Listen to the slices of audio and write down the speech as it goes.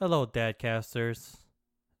Hello, Dadcasters.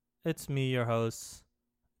 It's me, your host,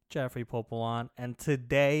 Jeffrey Popolon, and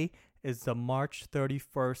today is the March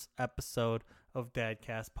 31st episode of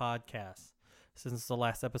Dadcast Podcast. Since it's the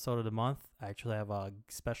last episode of the month, I actually have a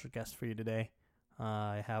special guest for you today.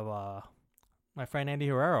 I have my friend Andy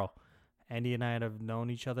Herrero. Andy and I have known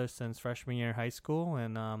each other since freshman year in high school,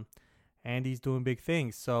 and Andy's doing big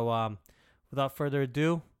things. So without further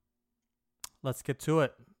ado, let's get to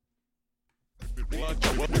it. I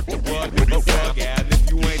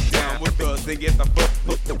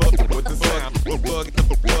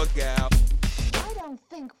don't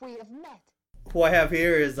think we have met. Who I have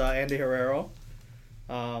here is Andy Herrero.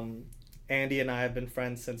 Andy and I have been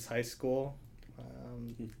friends since high school.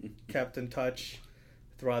 Kept in touch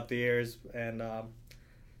throughout the years, and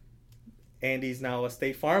Andy's now a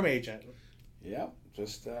State Farm agent. Yeah,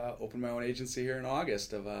 just opened my own agency here in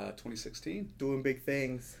August of 2016. Doing big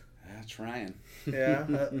things. Trying. Yeah,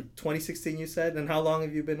 2016 you said. And how long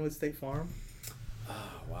have you been with State Farm?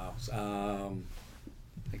 Oh, wow.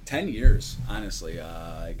 Like 10 years, honestly.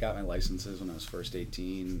 I got my licenses when I was first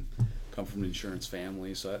 18. Come from an insurance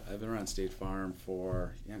family, so I've been around State Farm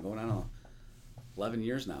for, going on 11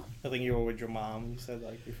 years now. I think you were with your mom, you said,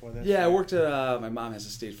 like, before this. Yeah, I worked at, my mom has a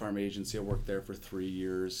State Farm agency. I worked there for 3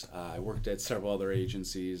 years. I worked at several other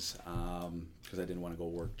agencies because I didn't want to go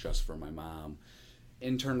work just for my mom.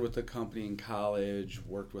 Interned with the company in college,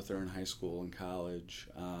 worked with her in high school and college.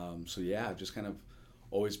 So yeah, I've just kind of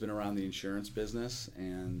always been around the insurance business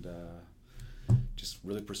and just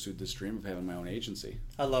really pursued this dream of having my own agency.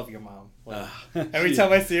 I love your mom. Like, every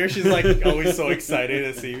time I see her, she's like always so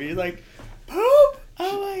excited to see me. Like, poop!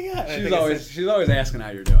 Oh my god! She's always asking how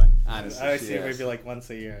you're doing. Honestly, I see her maybe like once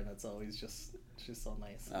a year, and that's always just she's so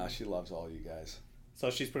nice. She loves all you guys. So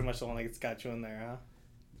she's pretty much the one that's got you in there, huh?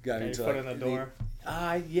 Got your foot in the door.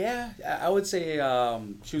 Yeah, I would say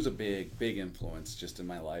she was a big influence just in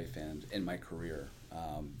my life and in my career.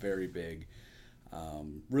 Very big,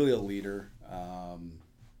 really a leader.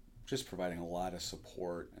 Just providing a lot of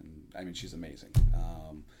support, and I mean she's amazing.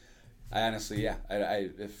 I honestly, I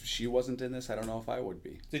if she wasn't in this, I don't know if I would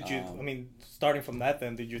be. Did you? I mean, starting from that,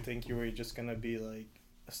 then did you think you were just gonna be like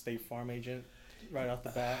a State Farm agent right off the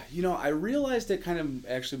bat? I realized it kind of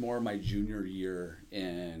actually more my junior year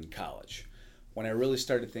in college, when I really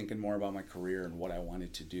started thinking more about my career and what I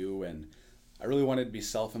wanted to do, and I really wanted to be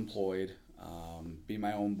self-employed, be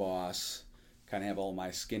my own boss, kind of have all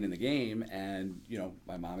my skin in the game. And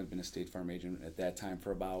my mom had been a State Farm agent at that time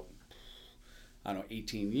for about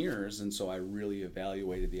 18 years, and so I really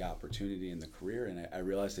evaluated the opportunity and the career, and I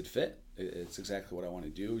realized it fit. It's exactly what I want to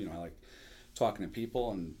do. I like talking to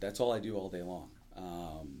people, and that's all I do all day long.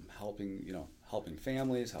 Helping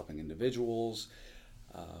families, helping individuals,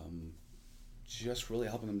 just really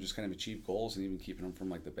helping them just kind of achieve goals and even keeping them from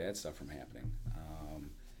like the bad stuff from happening.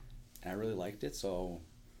 And I really liked it. So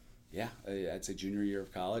yeah, I'd say junior year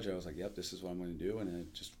of college, I was like, yep, this is what I'm going to do. And I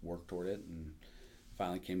just worked toward it and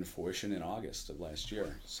finally came to fruition in August of last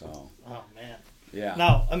year. So. Oh man. Yeah.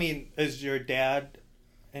 Now, I mean, is your dad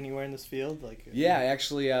anywhere in this field? Yeah,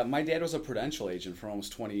 actually, my dad was a Prudential agent for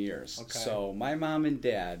almost 20 years. Okay. So my mom and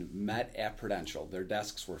dad met at Prudential. Their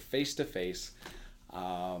desks were face to face,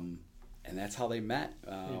 and that's how they met.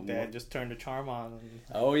 Your dad just turned a charm on.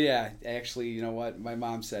 Oh yeah, actually, you know what? My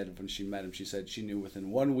mom said when she met him, she said she knew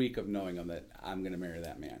within 1 week of knowing him that I'm going to marry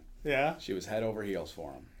that man. Yeah. She was head over heels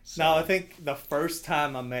for him. So. Now, I think the first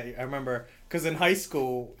time I met you, I remember because in high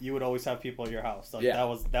school you would always have people at your house. Like, yeah.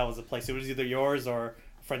 That was the place. It was either yours or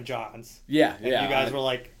friend John's. Yeah, and you guys were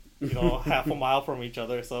like, half a mile from each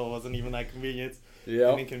other, so it wasn't even that convenient.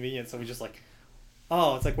 Yeah. Inconvenient. So we just like,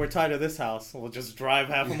 oh, it's like we're tied to this house. We'll just drive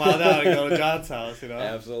half a mile down and go to John's house.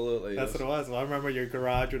 Absolutely. That's what it was. Well, I remember your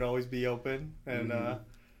garage would always be open, and I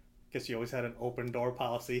guess you always had an open door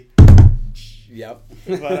policy. Yep.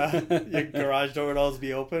 But your garage door would always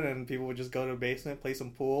be open, and people would just go to the basement, play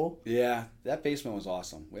some pool. Yeah, that basement was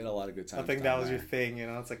awesome. We had a lot of good times. I think that was your thing,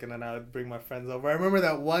 It's like, and then I would bring my friends over. I remember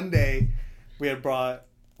that one day we had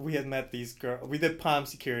met these girls. We did Palm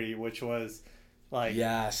Security, which was like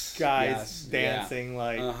guys dancing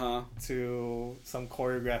to some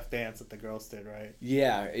choreographed dance that the girls did, right?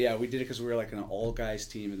 Yeah, we did it because we were like an all guys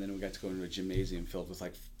team, and then we got to go into a gymnasium filled with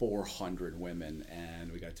like 400 women,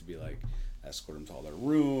 and we got to be like escort them to all their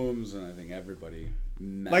rooms, and I think everybody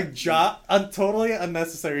met. Like totally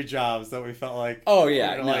unnecessary jobs that we felt like. Oh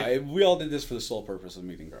yeah, we all did this for the sole purpose of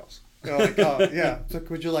meeting girls. Like, oh yeah, so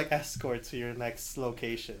would you like escort to your next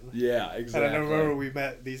location? Yeah, exactly. And I remember we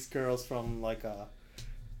met these girls from like a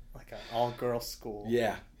an all-girls school.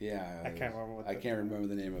 Yeah. I can't remember what I can't remember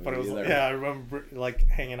the name of But it it was either. I remember like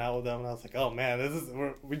hanging out with them, and I was like, "Oh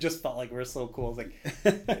man, we just felt like we're so cool."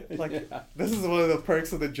 It's like, Yeah. this is one of the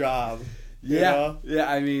perks of the job. you Yeah, know?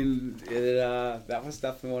 yeah. I mean, that was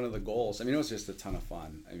definitely one of the goals. I mean, it was just a ton of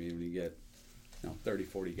fun. I mean, when you get 30,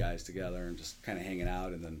 40 guys together and just kind of hanging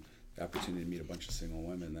out, and then the opportunity to meet a bunch of single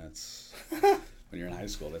women. That's when you're in high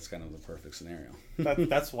school. That's kind of the perfect scenario.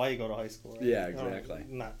 That's why you go to high school, right? Yeah, exactly.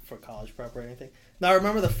 Not for college prep or anything. Now, I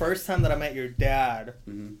remember the first time that I met your dad.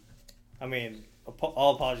 Mm-hmm. I mean,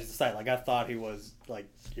 all apologies aside, like I thought he was like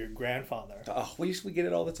your grandfather. Oh, we used to get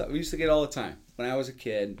it all the time. We used to get it all the time when I was a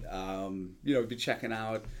kid. We'd be checking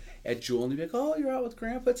out at Jewel, and he'd be like, "Oh, you're out with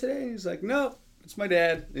Grandpa today?" And he's like, "Nope, it's my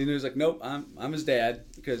dad." And he was like, "Nope, I'm his dad,"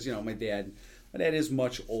 because my dad is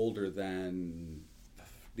much older than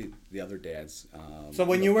the other dads. So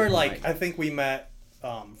when you were people like, my- I think we met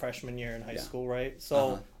freshman year in high Yeah. school, right? So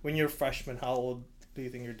Uh-huh. when you're a freshman, how old do you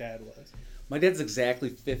think your dad was? My dad's exactly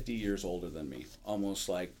 50 years older than me, almost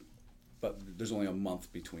like, but there's only a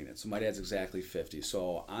month between it. So my dad's exactly 50.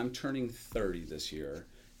 So I'm turning 30 this year,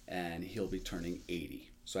 and he'll be turning 80.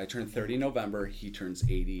 So I turn 30 in November. He turns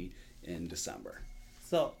 80 in December.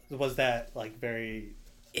 So was that like very?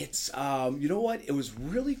 It's you know what? It was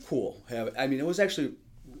really cool. I mean, it was actually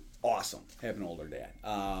awesome having an older dad.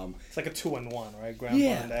 It's like a 2-in-1, right? Grandpa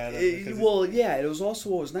Yeah. and dad. It was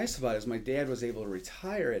also what was nice about it is my dad was able to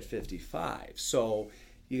retire at 55. So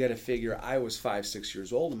you got to figure I was 5, 6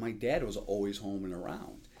 years old, and my dad was always home and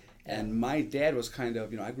around. And my dad was kind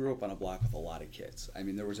of, I grew up on a block with a lot of kids. I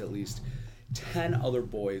mean, there was at least 10 other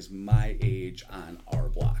boys my age on our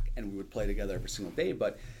block, and we would play together every single day.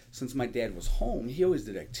 But since my dad was home, he always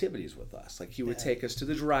did activities with us. Like he would take us to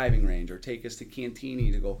the driving range or take us to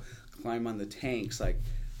Cantini to go climb on the tanks. Like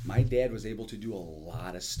my dad was able to do a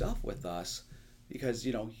lot of stuff with us because,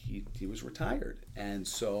 he was retired. And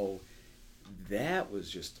so that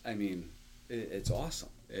was just, I mean, it's awesome.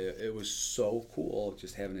 It was so cool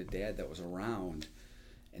just having a dad that was around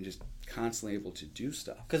and just constantly able to do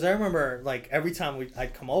stuff. Because I remember, like, every time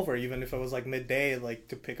I'd come over, even if it was, like, midday, like,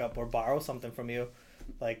 to pick up or borrow something from you,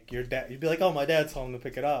 like, your dad, you'd be like, "Oh, my dad's home to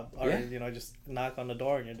pick it up." Or, just knock on the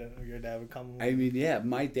door and your dad would come. I mean, yeah,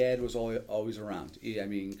 my dad was always around. I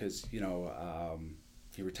mean, because,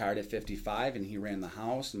 he retired at 55 and he ran the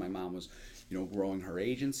house, and my mom was, growing her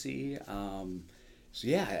agency. So,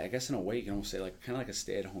 yeah, I guess in a way you can almost say, like, kind of like a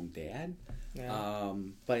stay-at-home dad. Yeah.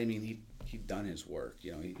 But, I mean, he'd done his work.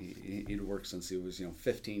 He'd worked since he was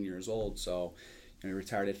 15 years old. So he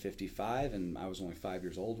retired at 55, and I was only 5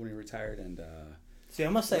 years old when he retired. And See, I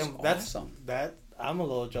must say that's awesome. I'm a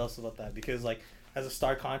little jealous about that because, like, as a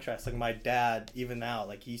stark contrast, like my dad, even now,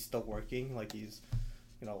 like he's still working. Like he's,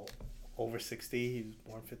 over 60. He was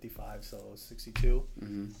born 55, so 62.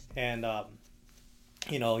 Mm-hmm. And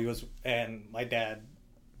he was, and my dad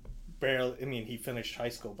barely. I mean, he finished high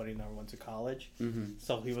school, but he never went to college. Mm-hmm.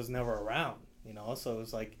 So he was never around, So it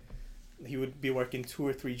was like he would be working 2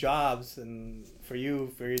 or 3 jobs, and for your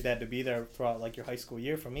dad to be there throughout like your high school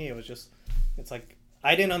year, for me, it was just, it's like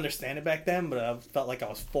I didn't understand it back then, but I felt like I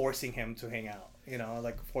was forcing him to hang out,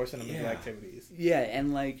 like forcing him to do activities. Yeah,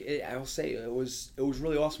 and like I'll say it was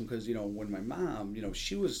really awesome because when my mom,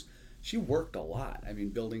 she worked a lot. I mean,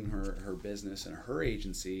 building her business and her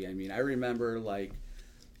agency. I mean, I remember like.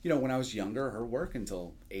 When I was younger, her work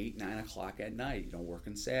until 8, 9 o'clock at night,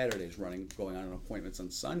 working Saturdays, going on appointments on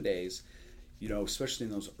Sundays, especially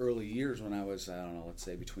in those early years when I was, I don't know, let's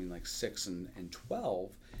say between like 6 and 12.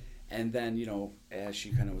 And then, as she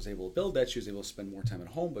kind of was able to build that, she was able to spend more time at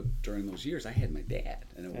home. But during those years, I had my dad,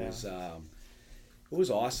 and it was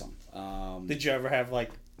awesome. Did you ever have like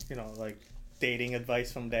dating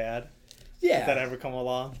advice from dad? Yeah. Did that ever come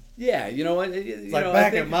along? Yeah,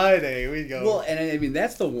 Back in my day, we'd go. Well, and I mean,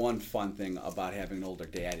 that's the one fun thing about having an older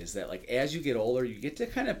dad is that, like, as you get older, you get to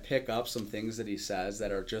kind of pick up some things that he says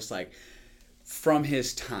that are just, like, from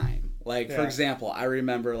his time. Like, for example, I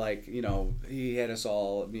remember, like, he had us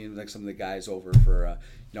all, me and, like, some of the guys over for,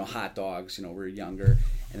 hot dogs, we were younger.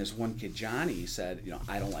 And this one kid, Johnny, he said,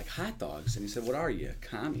 "I don't like hot dogs." And he said, "What are you, a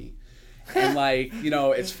commie?" And like,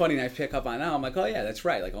 it's funny, and I pick up on now, I'm like, oh yeah, that's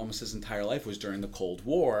right. Like almost his entire life was during the Cold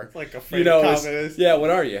War. Like a fake communist. Yeah,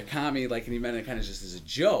 what are you, a commie? Like, and he meant it kind of just as a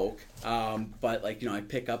joke. But like, I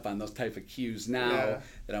pick up on those type of cues now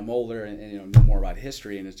that I'm older and know more about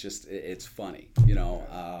history, and it's just, it's funny,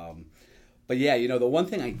 But But yeah, the one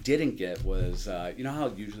thing I didn't get was, you know how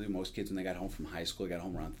usually most kids when they got home from high school, they got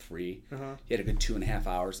home around 3. You had a good 2.5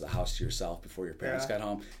 hours of the house to yourself before your parents got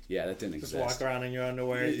home. Yeah, that didn't Just exist. walk around in your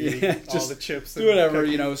underwear, eat all the chips, do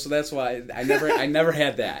whatever. So that's why I never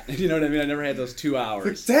had that. You know what I mean? I never had those 2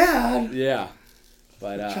 hours. Dad, Yeah,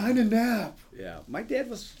 but trying to nap. yeah, my dad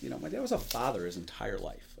was a father his entire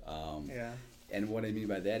life. Yeah. And what I mean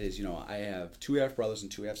by that is, I have 2 half brothers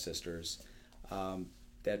and 2 half sisters.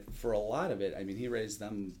 That for a lot of it, I mean, he raised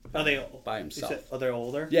them by himself. Are they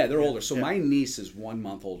older? Yeah, they're older. So my niece is 1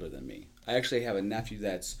 month older than me. I actually have a nephew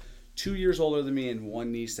that's 2 years older than me and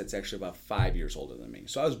one niece that's actually about 5 years older than me.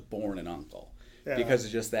 So I was born an uncle because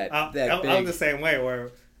of just that. I'm the same way,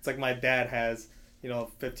 where it's like my dad has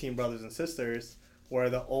 15 brothers and sisters,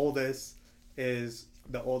 where the oldest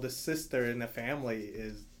sister in the family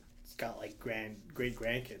is got like great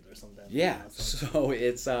grandkids or something. Yeah, so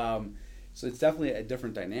it's definitely a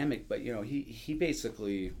different dynamic. But he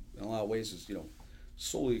basically in a lot of ways was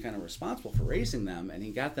solely kind of responsible for raising them, and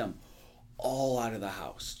he got them all out of the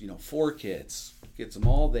house. 4 kids, gets them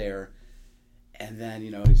all there, and then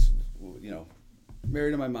he's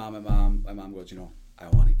married to my mom. My mom goes, I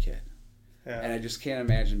want a kid, and I just can't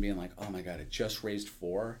imagine being like, oh my god, I just raised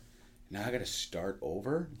 4, now I got to start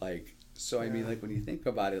over. Like, so I mean, like when you think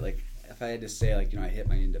about it, like if I had to say, like I hit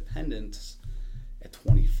my independence at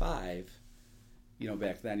 25.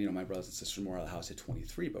 Back then, my brothers and sisters were more out of the house at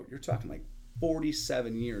 23, but you're talking like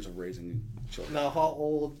 47 years of raising children. Now, how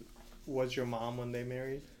old was your mom when they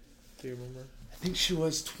married? Do you remember? I think she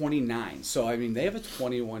was 29. So, I mean, they have a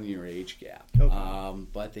 21-year age gap. Okay.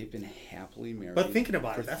 But they've been happily married But thinking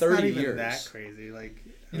about for it, that's 30 not even years. that crazy. Like,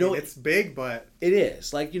 I mean, it's big, but... It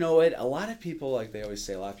is. Like, what? A lot of people, like they always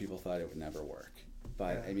say, a lot of people thought it would never work.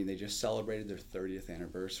 But, I mean, they just celebrated their 30th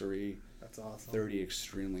anniversary. That's awesome. 30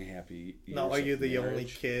 extremely happy years. Now, are you the marriage. only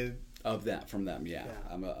kid? From them, yeah.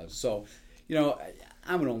 I'm an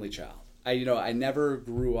only child. I never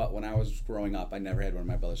grew up, when I was growing up, I never had one of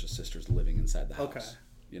my brothers or sisters living inside the house.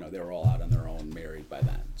 Okay. They were all out on their own, married by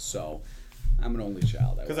then. So, I'm an only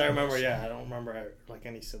child. Because I remember, I don't remember like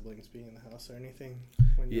any siblings being in the house or anything.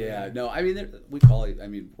 No, I mean, we call it, I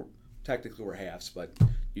mean, technically we're halves, but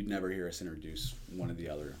you'd never hear us introduce one or the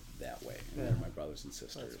other that way. They're my brothers and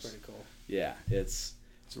sisters. That's pretty cool. Yeah, it's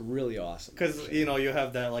really awesome. Because, you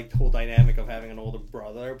have that like whole dynamic of having an older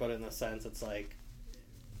brother, but in a sense it's like,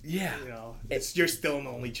 you're still an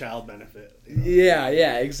only child benefit. Yeah,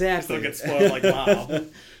 exactly. You still get spoiled like mom.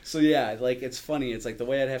 So yeah, like it's funny. It's like the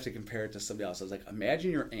way I'd have to compare it to somebody else. I was like,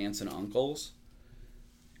 imagine your aunts and uncles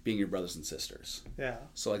being your brothers and sisters. Yeah.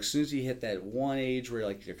 So like as soon as you hit that one age where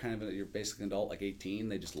like you're basically an adult, like 18,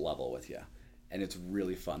 they just level with you, and it's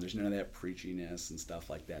really fun. There's none of that preachiness and stuff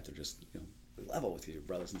like that. They're just level with you, your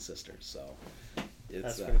brothers and sisters. So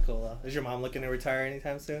that's pretty cool. Though. Is your mom looking to retire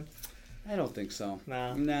anytime soon? I don't think so.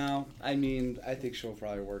 No. I mean, I think she'll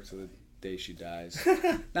probably work to the day she dies.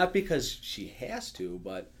 Not because she has to,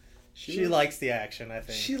 but she likes the action, I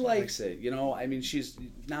think. She likes it. I mean, she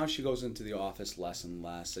goes into the office less and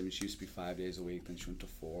less. I mean, she used to be 5 days a week, then she went to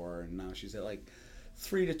 4, and now she's at like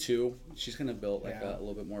 3 to 2. She's going to build like a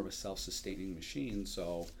little bit more of a self-sustaining machine,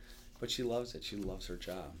 so... But she loves it. She loves her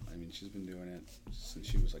job. I mean, she's been doing it since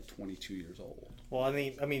she was like 22 years old. Well, I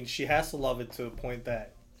mean, she has to love it to a point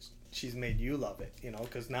that she's made you love it,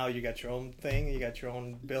 because now you got your own thing, you got your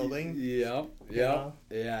own building. Yeah,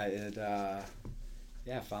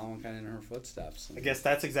 following kind of in her footsteps. I guess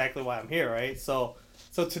that's exactly why I'm here, right? So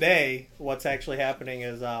today, what's actually happening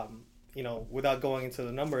is, without going into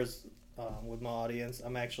the numbers with my audience,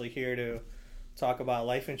 I'm actually here to talk about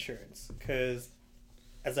life insurance, because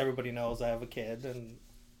as everybody knows, I have a kid, and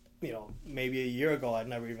maybe a year ago I'd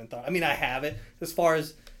never even thought. I mean, I have it as far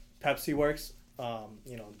as Pepsi works.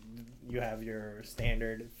 You have your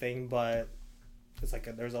standard thing, but it's like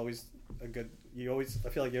there's always a good. I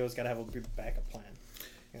feel like you always got to have a good backup plan.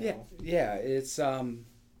 Yeah. It's I mean,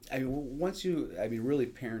 really,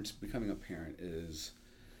 becoming a parent is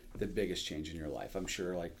the biggest change in your life. I'm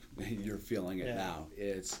sure, like you're feeling it now.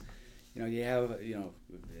 It's you have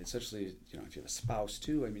especially if you have a spouse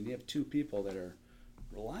too. I mean, you have 2 people that are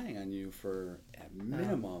relying on you for at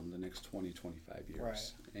minimum the next 20, 25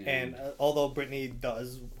 years. Right. And although Brittany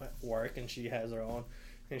does work and she has her own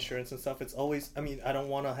insurance and stuff, it's always, I mean, I don't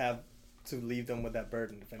want to have to leave them with that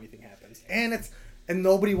burden if anything happens. And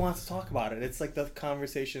nobody wants to talk about it. It's like the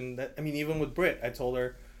conversation that, I mean, even with Britt, I told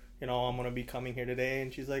her, I'm going to be coming here today,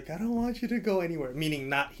 and she's like, I don't want you to go anywhere. Meaning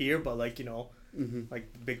not here, but like,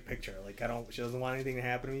 like the big picture. Like she doesn't want anything to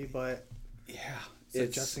happen to me, but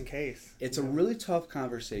it's just in case. It's a really tough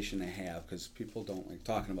conversation to have because people don't like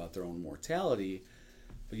talking about their own mortality.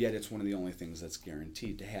 but yet it's one of the only things that's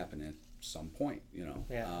guaranteed to happen at some point, you know.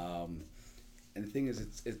 Yeah. And the thing is,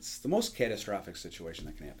 it's the most catastrophic situation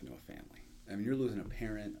that can happen to a family. I mean, you're losing a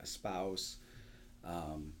parent, a spouse.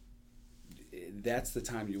 That's the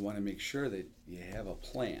time you want to make sure that you have a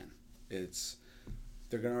plan.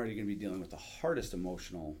 They're already going to be dealing with the hardest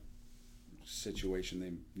emotional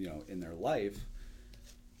situation in their life.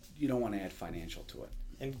 You don't want to add financial to it.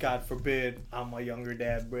 And God forbid, I'm a younger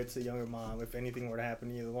dad, Britt's a younger mom. If anything were to happen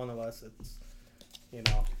to either one of us, it's, you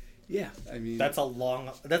know. Yeah, I mean, that's a long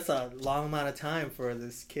amount of time for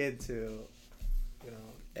this kid to, you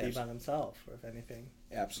know, be by themselves, or if anything.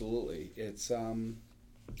 Absolutely, it's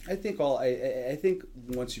I think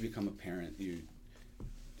once you become a parent,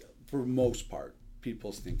 for most part,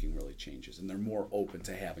 people's thinking really changes, and they're more open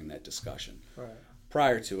to having that discussion. Right.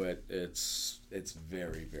 Prior to it, it's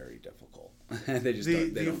very, very difficult. They just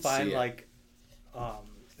do you find like,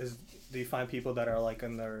 do you find people that are like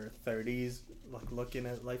in their 30s like looking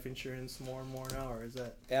at life insurance more and more now, or is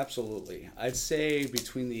that? Absolutely, I'd say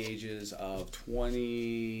between the ages of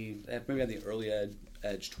 20, maybe on the early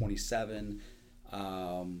edge, 27,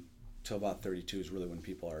 to about 32 is really when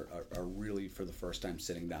people are really for the first time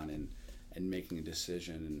sitting down and making a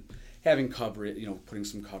decision and having coverage, you know, putting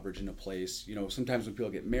some coverage into place. You know, sometimes when people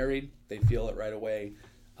get married, they feel it right away.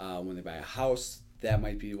 When they buy a house, that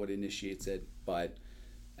might be what initiates it. But,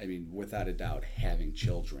 I mean, without a doubt, having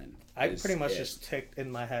children. I pretty much just ticked in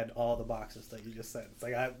my head all the boxes that you just said. It's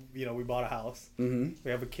like, we bought a house. Mm-hmm. We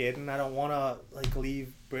have a kid, and I don't want to, like,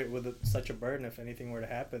 leave Britt with such a burden if anything were to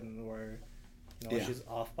happen where, you know, she's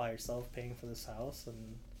off by herself paying for this house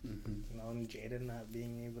and, you know, and Jaden not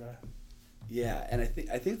being able to. Yeah, and I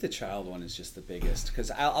think the child one is just the biggest, because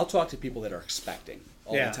I'll talk to people that are expecting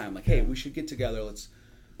all the time, like, hey, we should get together, let's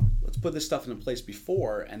put this stuff into place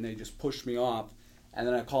before, and they just push me off, and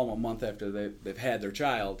then I call them a month after they've had their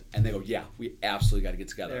child, and they go, yeah, we absolutely got to get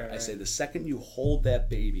together. Yeah, right. I say the second you hold that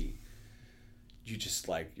baby, you just,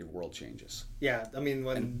 like, your world changes. Yeah, I mean,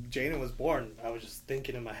 when Jaden was born, I was just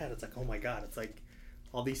thinking in my head, it's like, oh my God, it's like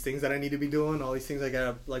all these things that I need to be doing, all these things I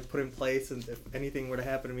gotta like put in place, and if anything were to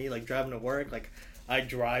happen to me, like driving to work, like I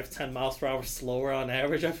drive 10 miles per hour slower on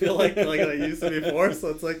average, I feel like I used to before. So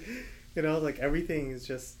it's like, you know, like everything is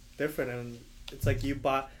just different, and it's like you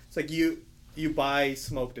buy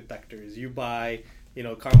smoke detectors, you buy, you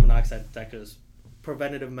know, carbon monoxide detectors,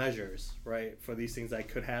 preventative measures, right, for these things that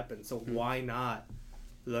could happen. So why not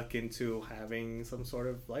look into having some sort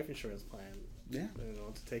of life insurance plan? Yeah, you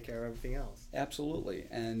know, to take care of everything else. Absolutely.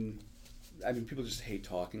 And I mean, people just hate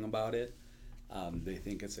talking about it. They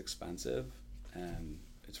think it's expensive, and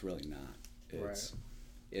it's really not.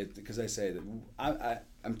 It's because I say that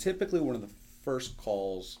I'm typically one of the first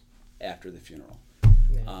calls after the funeral.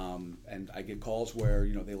 Yeah. And I get calls where,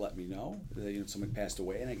 you know, they let me know that, you know, someone passed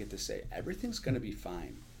away, and I get to say everything's going to be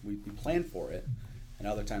fine. We plan for it. And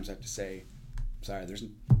other times I have to say, sorry,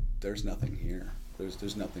 there's nothing here.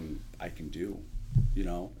 There's nothing I can do, you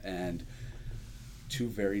know, and two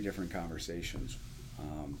very different conversations.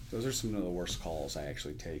 Those are some of the worst calls I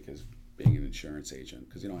actually take as being an insurance agent,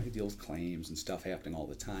 because, you know, I deal with claims and stuff happening all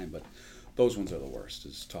the time, but those ones are the worst,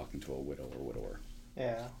 is talking to a widow or widower.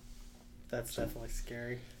 Yeah, that's definitely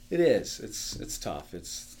scary. It is. It's tough.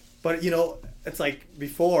 But, you know, it's like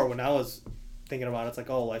before when I was thinking about it, it's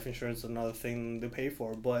like, oh, life insurance is another thing to pay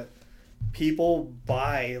for, but people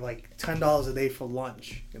buy like $10 a day for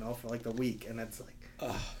lunch, you know, for like the week, and it's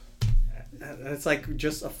like, and it's like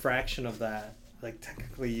just a fraction of that. Like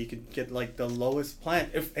technically, you could get like the lowest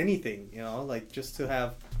plan, if anything, you know, like just to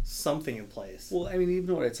have something in place. Well, I mean,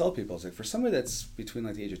 even what I tell people is like, for somebody that's between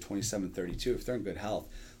like the age of 27 and 32, if they're in good health,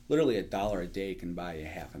 literally $1 a day can buy you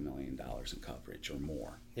 $500,000 in coverage or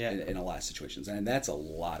more. Yeah. In a lot of situations, and that's a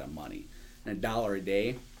lot of money. And $1 a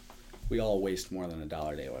day. We all waste more than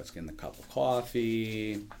 $1 a day. Whether it's getting a cup of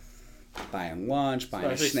coffee, buying lunch, buying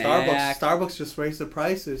a snack. Starbucks just raised the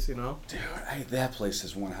prices, you know. Dude, that place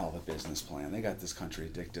is one hell of a business plan. They got this country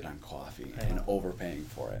addicted on coffee and overpaying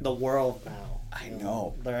for it. The world now. I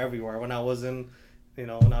know. They're everywhere. When I was when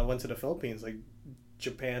I went to the Philippines, like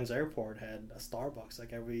Japan's airport had a Starbucks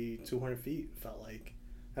like every 200 feet, felt like.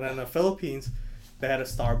 And in the Philippines, they had a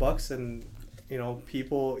Starbucks, and you know,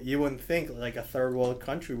 people, you wouldn't think like a third world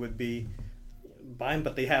country would be buying,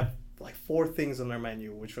 but they have like 4 things on their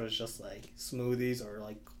menu, which was just like smoothies or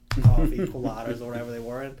like coffee, coladas or whatever they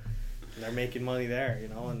were in. And they're making money there, you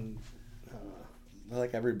know, and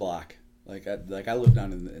like every block. Like I live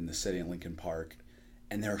down in the city in Lincoln Park,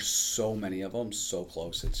 and there are so many of them so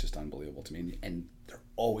close. It's just unbelievable to me, and they're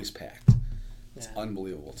always packed. It's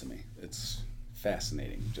unbelievable to me. It's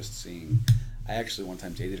fascinating just seeing. I actually one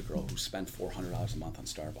time dated a girl who spent $400 a month on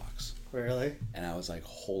Starbucks. Really? And I was like,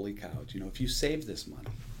 holy cow, if you save this money,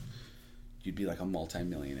 you'd be like a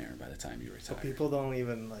multimillionaire by the time you retire. But people don't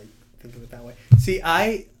even like think of it that way. See,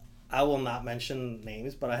 I will not mention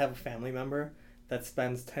names, but I have a family member that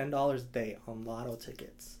spends $10 a day on lotto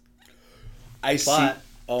tickets.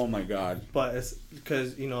 Oh my God. But it's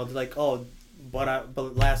because, they're like, oh, but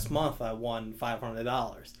last month I won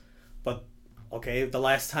 $500. But okay, the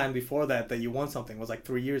last time before that you won something was like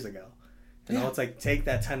 3 years ago. It's like, take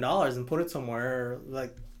that $10 and put it somewhere,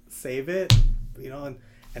 like save it,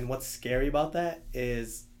 and what's scary about that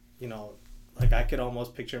is, like I could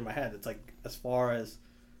almost picture in my head. It's like, as far as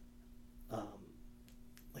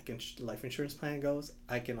life insurance plan goes,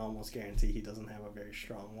 I can almost guarantee he doesn't have a very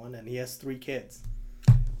strong one, and he has 3 kids.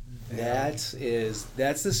 That's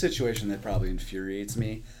the situation that probably infuriates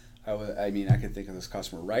me. I mean, I could think of this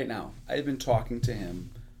customer right now. I've been talking to him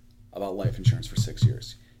about life insurance for 6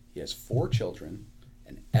 years. He has 4 children,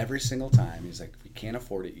 and every single time he's like, "We can't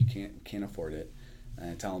afford it. You can't afford it."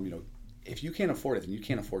 And I tell him, if you can't afford it, then you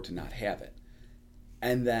can't afford to not have it.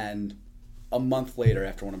 And then a month later,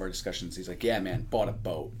 after one of our discussions, he's like, "Yeah, man, bought a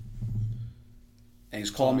boat." And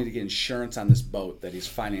he's calling me to get insurance on this boat that he's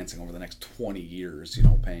financing over the next 20 years,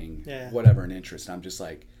 paying whatever in interest. And I'm just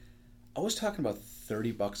like, I was talking about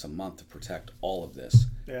 $30 a month to protect all of this.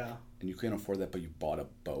 Yeah. And you can't afford that, but you bought a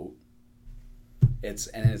boat. It's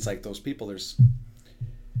like those people,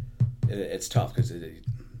 it's tough because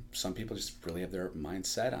some people just really have their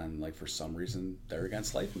mindset on, like, for some reason they're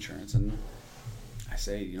against life insurance. And I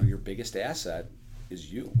say, your biggest asset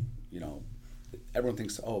is you. Everyone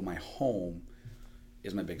thinks, oh, my home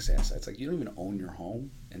is my biggest asset. It's like, you don't even own your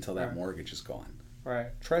home until that mortgage is gone. Right.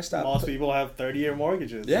 Stop. Most people have 30-year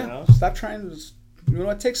mortgages. Yeah. Stop trying to.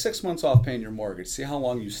 Take 6 months off paying your mortgage. See how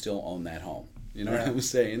long you still own that home. You know what I'm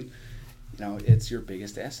saying? It's your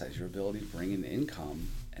biggest asset, your ability to bring in income,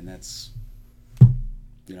 and that's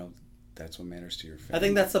what matters to your family. I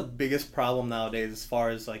think that's the biggest problem nowadays, as far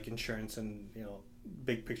as like insurance and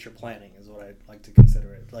big picture planning is what I'd like to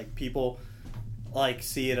consider it. Like, people like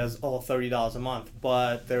see it as $30 a month,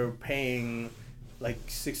 but they're paying like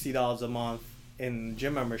 $60 a month in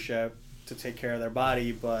gym membership to take care of their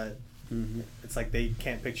body, but it's like they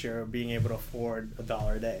can't picture being able to afford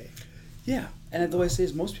 $1 a day. Yeah, and the way I say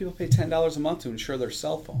is, most people pay $10 a month to insure their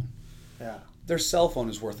cell phone. Yeah, their cell phone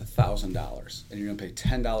is worth $1,000, and you're going to pay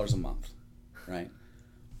 $10 a month, right?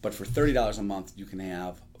 But for $30 a month, you can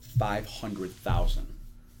have $500,000.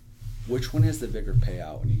 Which one has the bigger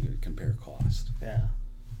payout when you compare cost? Yeah.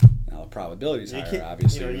 Now the probability is higher,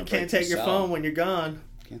 obviously. You can't take your phone when you're gone.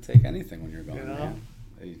 You can't take anything when you're gone. Man.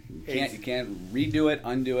 You can't redo it,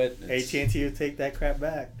 undo it. AT&T will take that crap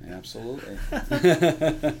back. Absolutely.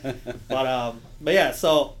 But yeah,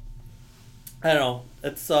 so I don't know.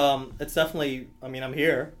 It's definitely. I mean, I'm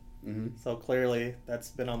here, so clearly that's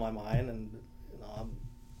been on my mind, and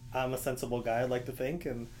I'm a sensible guy, I'd like to think,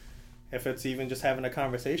 and if it's even just having a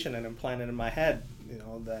conversation and implanting in my head,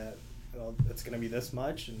 that it's gonna be this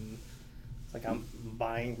much, and it's like I'm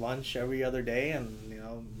buying lunch every other day, and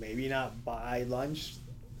maybe not buy lunch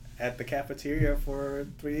at the cafeteria for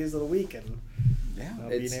 3 days of the week, and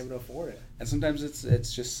being able to afford it. And sometimes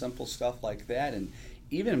it's just simple stuff like that. And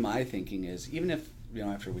even my thinking is, even if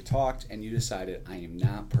after we talked and you decided I am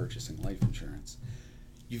not purchasing life insurance,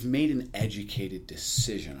 you've made an educated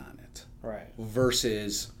decision on it, right?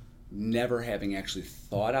 Versus never having actually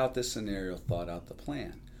thought out the scenario, thought out the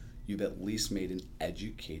plan. You've at least made an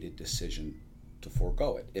educated decision to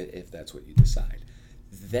forego it, if that's what you decide.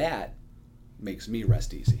 That makes me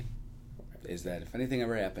rest easy. Is that if anything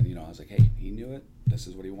ever happened, I was like, hey, he knew it. This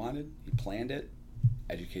is what he wanted. He planned it.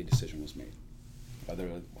 Educated decision was made.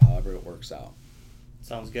 However it works out.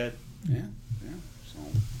 Sounds good. Yeah. So,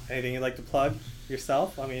 anything you'd like to plug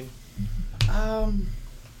yourself? I mean,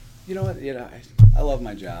 you know what? I love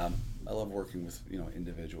my job. I love working with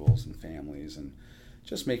individuals and families, and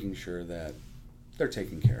just making sure that they're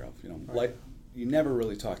taken care of. Like, you never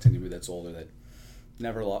really talk to anybody that's older that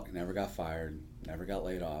never got fired, never got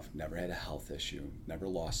laid off, never had a health issue, never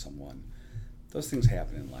lost someone. Those things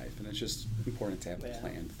happen in life, and it's just important to have a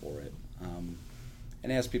plan for it.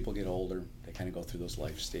 And as people get older, they kind of go through those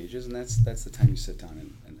life stages, and that's the time you sit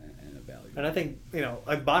down and evaluate. And I think,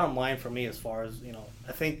 like, bottom line for me, as far as,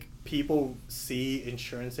 I think people see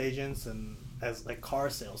insurance agents and as like car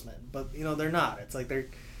salesmen, but they're not. It's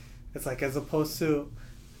like as opposed to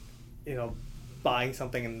buying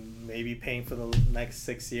something and maybe paying for the next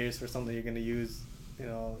 6 years for something you're going to use.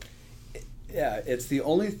 Yeah, it's the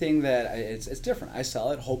only thing that it's different. I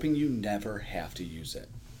sell it hoping you never have to use it.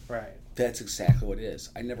 Right. That's exactly what it is.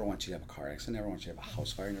 I never want you to have a car accident. I never want you to have a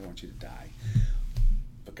house fire. I never want you to die.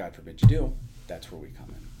 But God forbid you do. That's where we come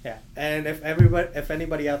in. Yeah, and if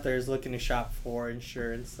anybody out there is looking to shop for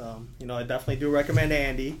insurance, I definitely do recommend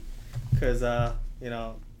Andy, because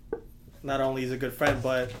not only is a good friend,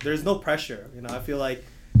 but there's no pressure. I feel like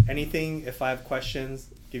anything, if I have questions,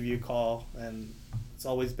 give you a call, and it's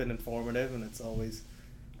always been informative and it's always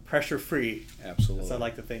pressure free. Absolutely. So I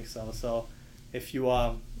like to think so. So if you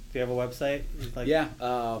do you have a website? It's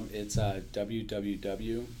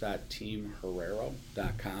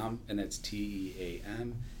www.teamherrero.com, and it's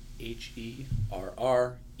TEAMHERRERO.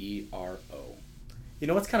 You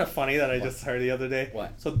know what's kind of funny that I just heard the other day?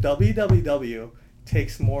 What? So www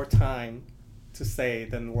takes more time to say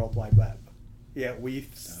than World Wide Web. Yeah, we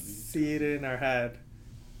see it in our head.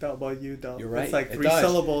 You're right. It's like It three does.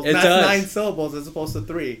 syllables. It That's does. 9 syllables as opposed to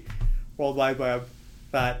 3. World Wide Web.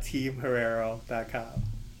 .teamherrero.com.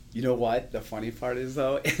 You know what? The funny part is,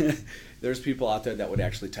 though, there's people out there that would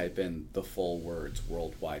actually type in the full words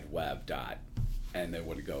World Wide Web and they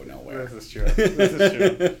would go nowhere. This is true.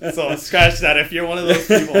 So scratch that. If you're one of those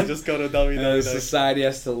people, just go to www. Society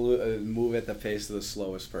has to move at the pace of the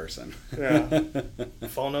slowest person. Yeah.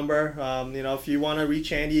 Phone number. If you want to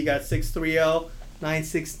reach Andy, you got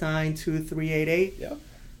 630-969-2388. Yep.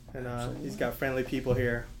 And Absolutely. he's got friendly people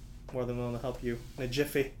here, more than willing to help you in a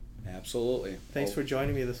jiffy. Absolutely. Thanks for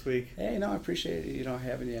joining me this week. Hey, I appreciate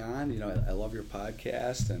having you on. I love your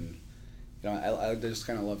podcast, and I just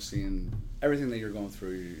kind of love seeing everything that you're going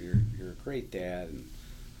through. You're a great dad and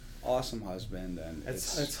awesome husband, and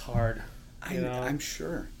It's hard. I'm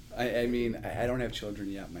sure. I mean, I don't have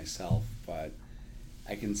children yet myself, but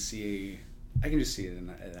I can just see it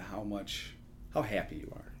in how happy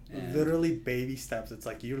you are. And Literally baby steps. It's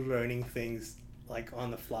like you're learning things like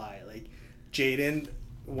on the fly. Like Jaden,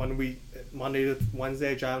 when Monday to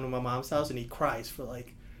Wednesday, I drive him to my mom's house and he cries for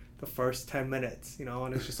like the first 10 minutes,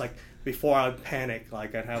 and it's just like, before I'd panic,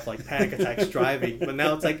 like I'd have like panic attacks driving, but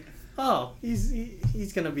now it's like, oh,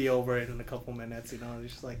 he's gonna be over it in a couple minutes, It's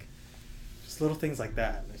just like, just little things like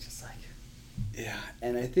that. And it's just like, yeah.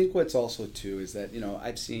 And I think what's also too is that,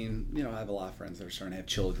 I've seen, I have a lot of friends that are starting to have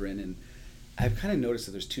children, and I've kind of noticed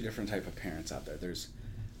that there's two different type of parents out there. There's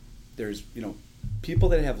people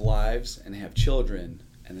that have lives and have children,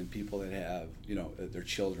 and then people that have, their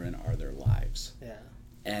children are their lives. yeah.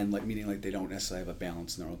 And meaning they don't necessarily have a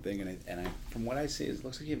balance in their own thing. And I from what I see, it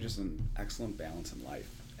looks like you have just an excellent balance in life.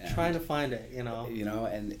 And, Trying to find it,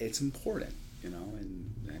 and it's important, and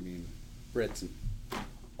I mean, Britt's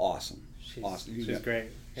awesome. Awesome. She's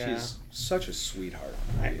great. Yeah. She's such a sweetheart.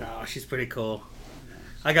 I know, she's pretty cool.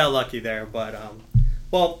 I got lucky there, but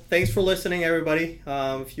well, thanks for listening, everybody.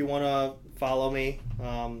 If you want to follow me,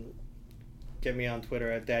 get me on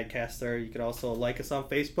Twitter at Dadcaster. You could also like us on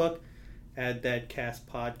Facebook at Dadcast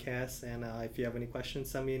Podcast. And if you have any questions,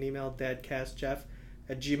 send me an email,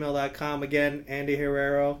 dadcastjeff@gmail.com. Again, Andy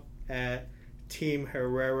Herrero at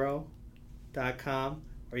teamherrero.com.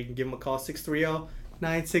 Or you can give him a call,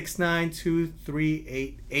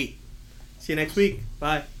 630-969-2388. See you next week.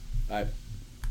 Bye. All right.